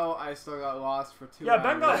somehow I still got lost for 2 hours. Yeah,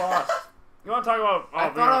 Ben got lost. You want to talk about? I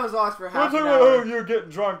thought I was lost for half an talking hour. about you're getting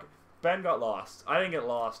drunk. Ben got lost. I didn't get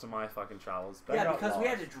lost in my fucking travels. Ben got because lost. we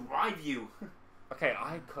had to drive you. Okay,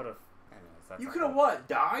 I could have. You could have what?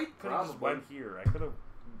 Died? Could have just went here. I could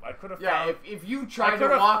have. Yeah, found, if you tried to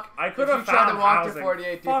walk, I could have tried found to walk housing. to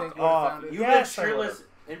 48, do you Fuck think you would have off. found it? You Yes, been I shirtless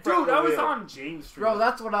in front Dude, of I the was wheel. on James Street. Bro,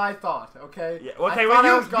 that's what I thought, okay? Yeah, okay, I well, thought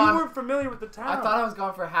I was gone. you weren't familiar with the town. I thought I was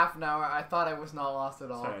gone for half an hour. I thought I was not lost at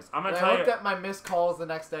all. Anyways, I'm gonna When tell I you. looked at my missed calls the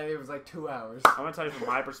next day, it was like 2 hours. I'm gonna tell you from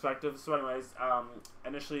my perspective. So, anyways,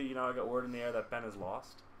 initially, I got word in the air that Ben is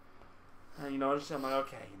lost. And initially I'm like,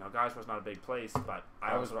 okay, Guysborough's not a big place, but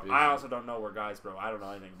I also don't know where Guysborough. I don't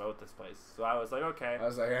know anything about this place, so I was like, okay. I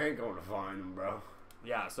was like, I ain't going to find him, bro.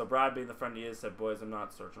 Yeah. So Brad, being the friend he is, said, boys, I'm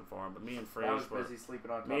not searching for him, but me and I was Frage were. busy sleeping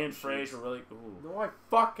on top Me and of Frage sheets. were really. Ooh. No, I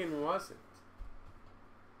fucking wasn't.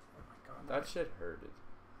 Oh my god. That shit hurted.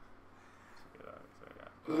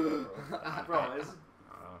 Bro, is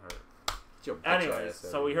Anyways,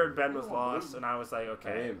 so we heard Ben was lost, and I was like, I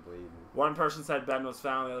okay. ain't bleeding. One person said Ben was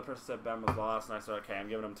found, the other person said Ben was lost, and I said, okay, I'm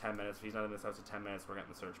giving him 10 minutes. If he's not in this house in 10 minutes, we're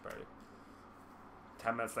getting the search party.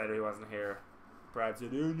 10 minutes later, he wasn't here. Brad said,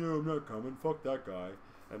 oh no, I'm not coming. Fuck that guy.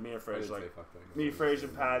 And me and Frage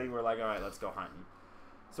and Patty were like, all right, let's go hunting.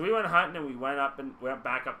 So we went hunting, and we went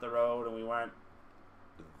back up the road, and we went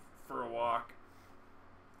for a walk.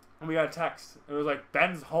 And we got a text. It was like,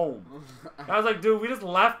 Ben's home. I was like, dude, we just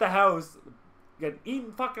left the house, got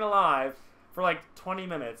eaten fucking alive for like 20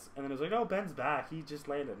 minutes. And then it was like, oh, Ben's back. He just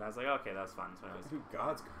landed. And I was like, okay, that's fun. So anyways, Dude,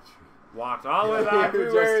 God's country. walked all the way back.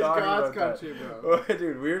 Everywhere is God's country, bro.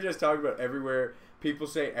 Dude, we were just talking about everywhere. People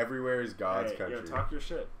say everywhere is God's country. Yo, talk your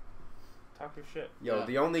shit. Talk your shit. Yo, Yeah.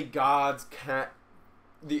 the only God's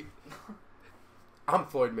I'm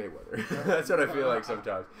Floyd Mayweather. That's what I feel like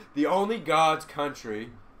sometimes. The only God's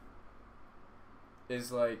country is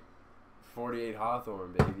like 48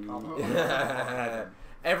 Hawthorne, baby.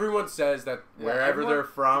 Everyone says that wherever they're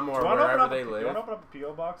from or wherever they live Do you want to open up a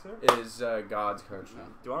P.O. box here? is God's country.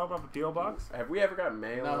 Do you want to open up a P.O. box? Have we ever got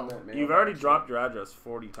mail No. on that mail? You've already box? dropped your address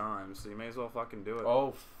 40 times, so you may as well fucking do it.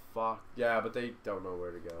 Oh, fuck. Yeah, but they don't know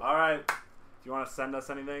where to go. Alright. Do you want to send us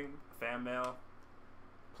anything? Fan mail?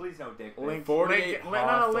 please no dick. Link, 48 link in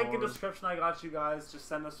Hawthorne. description. I got you guys. Just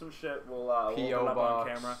send us some shit. We'll P.O. open it up box.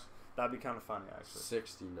 on camera. That'd be kind of funny, actually.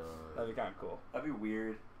 69. That'd be kind of cool. That'd be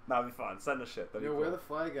weird. That'd be fun. Send us shit. That'd Yo, be where cool. the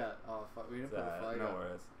flag at? Oh, fuck. We didn't put the flag No up.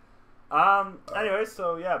 worries. Anyway,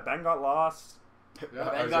 so yeah, Ben got lost. Yeah.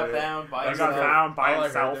 Ben got found by Ben got himself. found by All I heard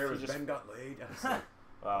himself. there He was just, Ben got laid. I was like,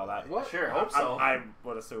 well, that. What? Sure, hope so. I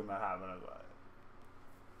would assume that happened.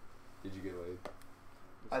 did you get laid?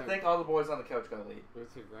 I think all the boys on the couch got laid.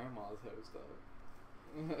 It's your grandma's house,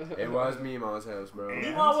 though. It was Mima's house, bro. And-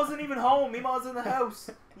 Mima wasn't even home. Mima was in the house.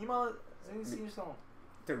 Mima didn't see his home.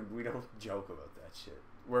 Dude, we don't joke about that shit.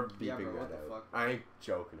 We're beeping Yeah, bro, what that the out. fuck? I ain't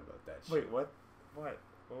joking about that shit. Wait, what? What?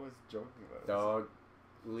 What was joking about? Dog,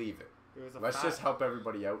 leave it. It was a Let's fact. just help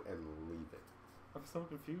everybody out and leave it. I'm so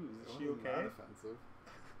confused. Is she Wasn't that okay? offensive.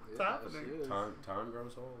 What's Yeah, happening? she is. Time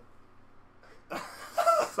grows old.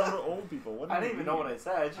 So do old people. What do I you didn't even know what I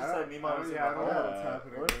said. I just said Mima was in the I don't know home. what's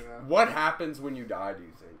happening what- right now. What happens when you die, do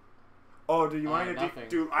you think? Oh, dude, you want to nothing.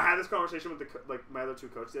 dude? I had this conversation with my other two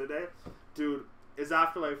coaches the other day. Dude, is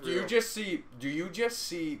afterlife Do real? you just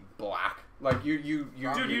see black? Like Dude, you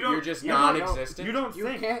you're don't- just you don't- non-existent? You don't You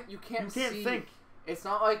think. can't You can't see. think. It's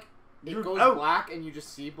not like it You're goes out. black and you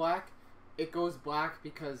just see black. It goes black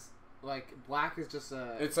because like black is just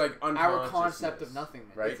It's like our unconsciousness. concept of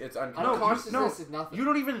nothingness. Right? It's No, Unconsciousness is nothing. You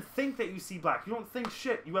don't even think that you see black. You don't think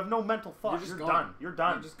shit. You have no mental thought. just You're gone. done. You're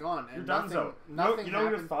done. You're just gone. You're And done. nothing, So nothing you know your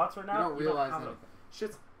happened. thoughts right now. You don't realize have anything. them.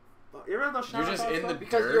 Shit's. You ever had those You're shower just thoughts, in though? the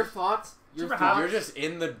Because dirt. your thoughts, Do you your ever have- thoughts. You're just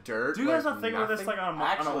in the dirt. Do you guys like not think about this nothing? like on a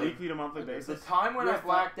Actually, weekly to monthly The basis? time when Your I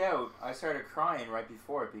blacked out, I started crying right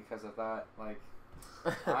before it because of that. Like,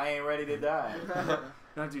 I ain't ready to die.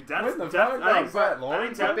 No, dude, When that's the death. fuck I think was that, Lauren? I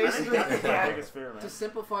think death- Basically- I think that's Yeah. my biggest fear, man. To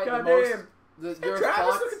simplify it the Goddamn. most, Hey, your Travis,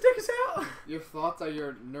 thoughts, look at take us out. your thoughts are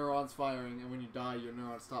your neurons firing, and when you die, your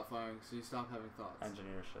neurons stop firing, so you stop having thoughts.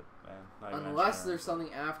 Engineer shit, man. Not even Unless engineer. there's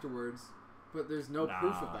something afterwards, but there's no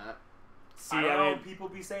proof of Nah. that. See, I don't I know. mean, People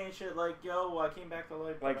be saying shit like, "Yo, I came back to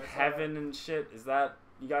life." but like I saw heaven and shit. Is that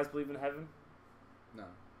you guys believe in heaven? No,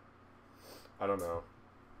 I don't know. that."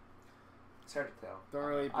 It's hard to tell. don't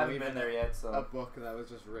really I haven't believe been in there yet, a so. book that was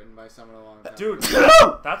just written by someone a long time. Dude,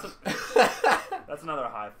 that's that's another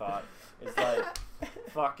high thought. It's like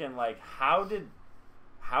fucking like how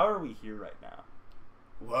are we here right now?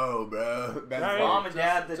 Whoa, bro. Ben's Right. Mom like, and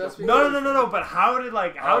Dad, the just No. But how did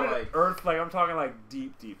Oh, did like- Earth like I'm talking like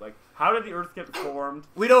deep. Like how did the Earth get formed?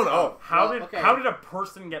 we don't know. How Well, did okay. how did a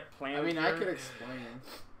person get planted? I mean, I here? could explain.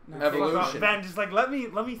 Evolution. Ben, just like let me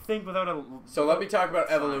think without a. So let me talk about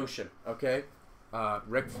Fine. evolution, okay?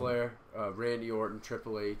 Ric Flair, Randy Orton,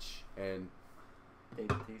 Triple H, and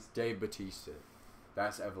Dave Bautista.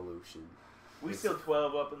 That's evolution. We still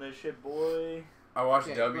 12 up in this shit, boy. I watched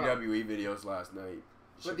Okay, WWE videos last night.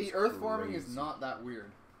 But Shit the was Earth forming is crazy. not that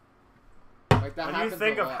weird. Like that When you happens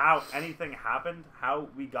think a of lot. how anything happened, how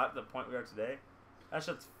we got to the point we are today, that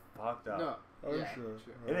shit's fucked up. No. Oh, yeah, sure.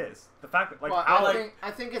 It is. The fact that like well, how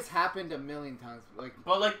I think it's happened a million times. Like,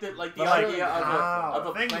 But like the But, like, idea how? of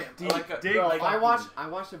a Think plant, deep, like a, dig bro, like I a-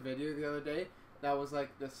 watched a video the other day that was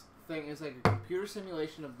like this thing is like a computer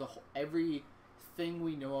simulation of the whole, everything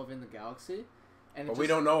we know of in the galaxy, and But we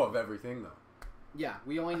don't know of everything, though. Yeah,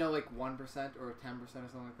 we only know like 1% or 10% or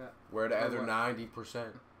something like that. We're the Or other what? 90%.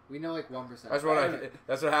 We know like 1%. That's what Anyway,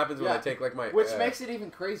 That's what happens when I Yeah. take like my. which makes it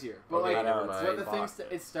even crazier. But Okay, like, never what mind. the things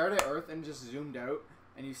it started Earth and just zoomed out,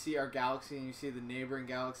 and you see our galaxy, and you see the neighboring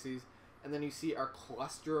galaxies, and then you see our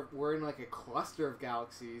cluster. We're in like a cluster of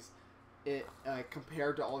galaxies, it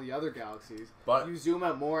compared to all the other galaxies. But You zoom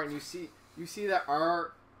out more, and you see that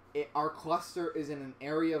our cluster is in an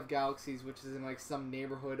area of galaxies, which is in like some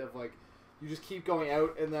neighborhood of like. You just keep going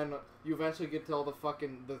out, and then you eventually get to all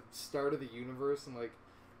the start of the universe, and like.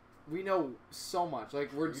 We know so much.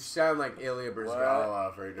 Like we're you just, sound like Ilya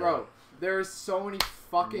Brizgalov right now. bro. There's so many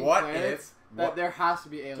fucking What planets if? that What, there has to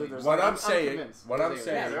be aliens. there's what I'm I'm saying. convinced What there's I'm aliens.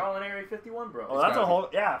 saying. Yeah, they're all in Area 51, bro. Oh, that's a gotta whole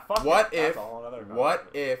fuck. What it. if? That's a whole other What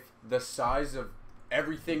conversation. if the size of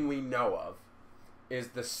everything we know of is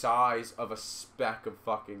the size of a speck of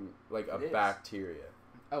fucking like a It is. bacteria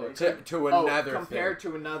Oh, it to, could, to another compared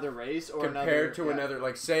thing. to another race or Compared to yeah. another,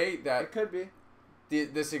 like say that It could be.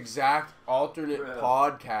 this exact alternate Bro.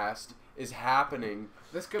 podcast is happening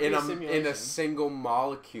This could in be a a simulation. in a single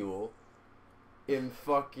molecule in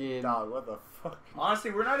fucking. Dog, what the fuck?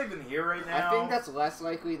 Honestly, we're not even here right now. I think that's less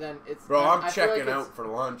likely than it's. Bro, I I'm feel like checking it's- out for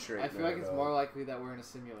lunch right now. I feel like it's dog. more likely that we're in a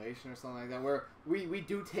simulation or something like that, where we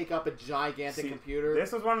do take up a gigantic See, computer.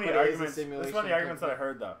 This was one of the But it is a arguments. This is one of the simulation arguments that I type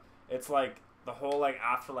heard though. It's like the whole like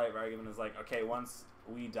afterlife argument is like, okay, once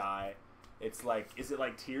we die, it's like, is it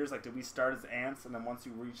like tiers? Like, did we start as ants, and then once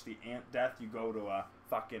you reach the ant death, you go to a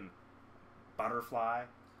fucking butterfly,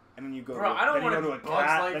 and then you go. Bro, to, I don't then you wanna go to a be Bugs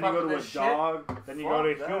cat, Life then you up go in to a this shit. dog, then you go to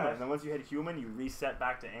a Fuck human, that. and then once you hit human, you reset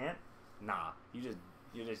back to ant. Nah, you just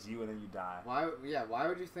You're just you and then you die. Why? Yeah. Why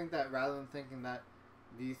would you think that rather than thinking that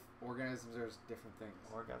these organisms are different things?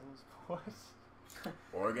 Orgasms? What?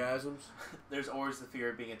 Orgasms? There's always the fear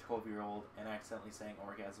of being a 12-year-old and accidentally saying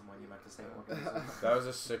orgasm when you meant to say orgasm. That was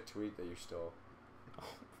a sick tweet that you stole.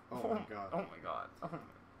 Oh my god. Oh my god. Oh my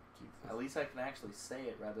Jesus. At least I can actually say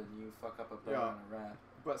it rather than you fuck up a bird on a rat.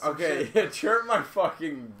 But Okay, chirp my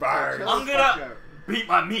fucking bird. I'm gonna beat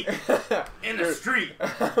my meat in the street.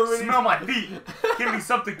 Smell my feet. Give me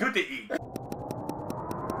something good to eat.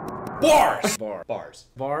 Bars. Bars. Bars.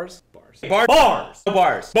 Bars. Bars. Bars. Bars.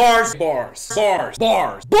 Bars. Bars. Bars. Bars. Bars.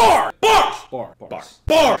 Bars. Bars. Bars.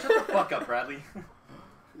 Bars. Shut the fuck up, Bradley.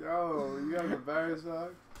 Yo, you got embarrassed,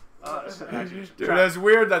 dog? Dude, that's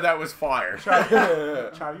weird that was fire.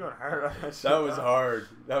 Trav, you went hard on that shit. That was hard.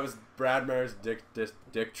 That was Brad Maher's dick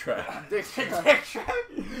track. Dick track.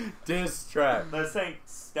 Diss track. Let's say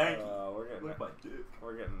stanky. We're getting Look my dick.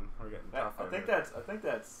 We're getting tough. I think that's. I think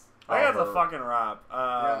that's a fucking wrap.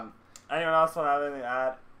 Anyone else want to have anything to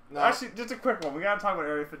add? No. Actually, just a quick one. We gotta talk about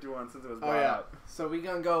Area 51 since it was brought up. So we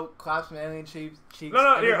gonna go clap some alien cheeks. No,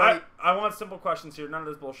 here, Everybody- I want simple questions here. None of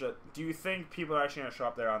this bullshit. Do you think people are actually gonna show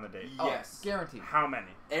up there on the date? Yes. Guaranteed. How many?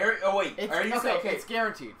 Oh wait. It's, Are you saying okay? It's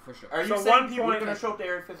guaranteed for sure. Are you So saying one people are point- gonna show up to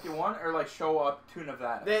Area 51 or like show up to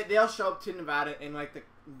Nevada? They'll show up to Nevada in like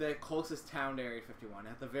the closest town to Area 51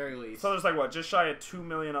 at the very least. So there's like what, just shy of 2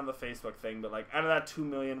 million on the Facebook thing, but like out of that 2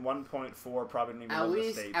 million, 1.4 probably didn't even live in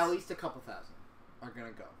the States. At least a couple thousand are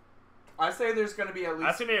gonna go. I say there's gonna be at least.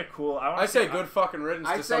 That's gonna be a cool. I say good fucking riddance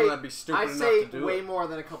to someone that'd be stupid enough to do way it. more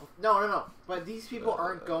than a couple. No. But these people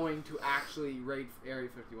aren't going to actually raid Area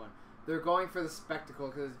 51. They're going for the spectacle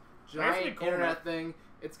because giant cool, internet thing.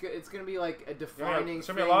 It's gonna be like a defining. It's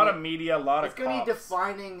gonna be a lot of media, a lot of It's gonna cops. be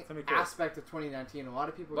defining gonna be cool. aspect of 2019. A lot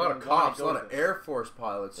of people. A lot are of gonna cops, a go lot to of this. Air Force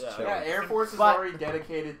pilots. Yeah. chilling. Yeah, Air Force is But- already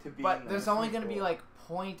dedicated to being. But there's there. only going to be like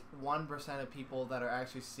 0.1% of people that are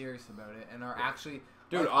actually serious about it and are actually.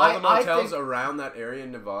 Dude, like, all the I motels think, around that area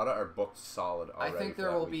in Nevada are booked solid already. I think for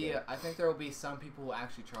there that will be. weekend. I think there will be some people who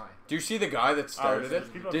actually try. Do you see the guy that started there's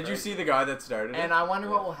it? people Did you crazy. see the guy that started it? And I wonder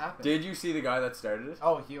what will happen. Did you see the guy that started it?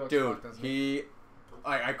 Oh, he looks Dude, fucked, doesn't he?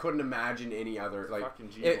 I couldn't imagine any other like Fucking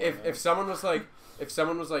G-boy, man. if someone was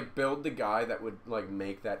like build the guy that would like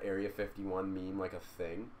make that Area 51 meme like a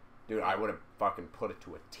thing, dude, I would have fucking put it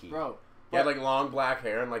to a T. Bro. He had like long black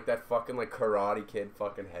hair and like that fucking like Karate Kid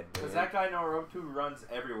fucking headband. Because that guy Naruto runs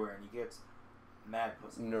everywhere and he gets mad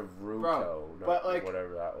pussy. Naruto, Bro, no, but, like-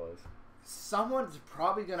 whatever that was. Someone's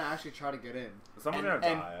probably gonna actually try to get in. Someone's And-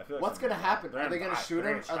 gonna and die. I feel like what's gonna someone's happen? die. Are they gonna die. shoot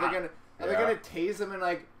They're him? gonna Are they shot. gonna Yeah. tase him and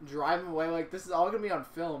like drive him away? Like this is all gonna be on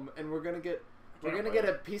film, and we're gonna get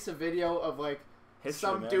a piece of video of like History,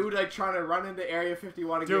 some man. dude like trying to run into Area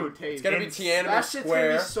 51 and Dude, get tased. It's gonna be In- Tiananmen that shit's Square.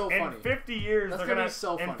 gonna be so In funny. 50 years, That's they're gonna gonna. be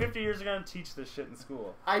so in funny. 50 years, they're gonna teach this shit in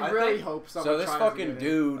school. I I really think- hope someone So this tries to fucking get in.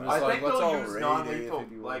 dude was I like, think let's they'll all use raid non-lethal Area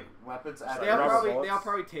 51. like weapons at Like They'll rubber probably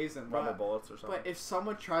bullets? tase him. Rubber But, bullets or something. but if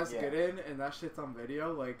someone tries Yeah. to get in and that shit's on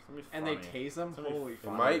video, like, It's gonna be and they funny. tase him, It's gonna be holy It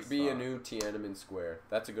funny. fuck. might be a Fuck. new Tiananmen Square.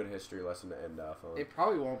 That's a good history lesson to end off on. It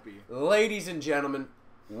probably won't be. Ladies and gentlemen,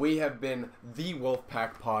 we have been the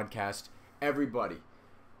Wolfpack Podcast. Everybody,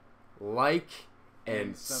 like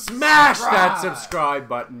and smash that subscribe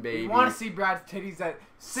button, baby. We want to see Brad's titties at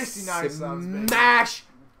 69 subs, baby. Smash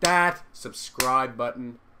that subscribe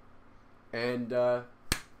button. And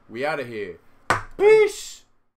we out of here. Peace.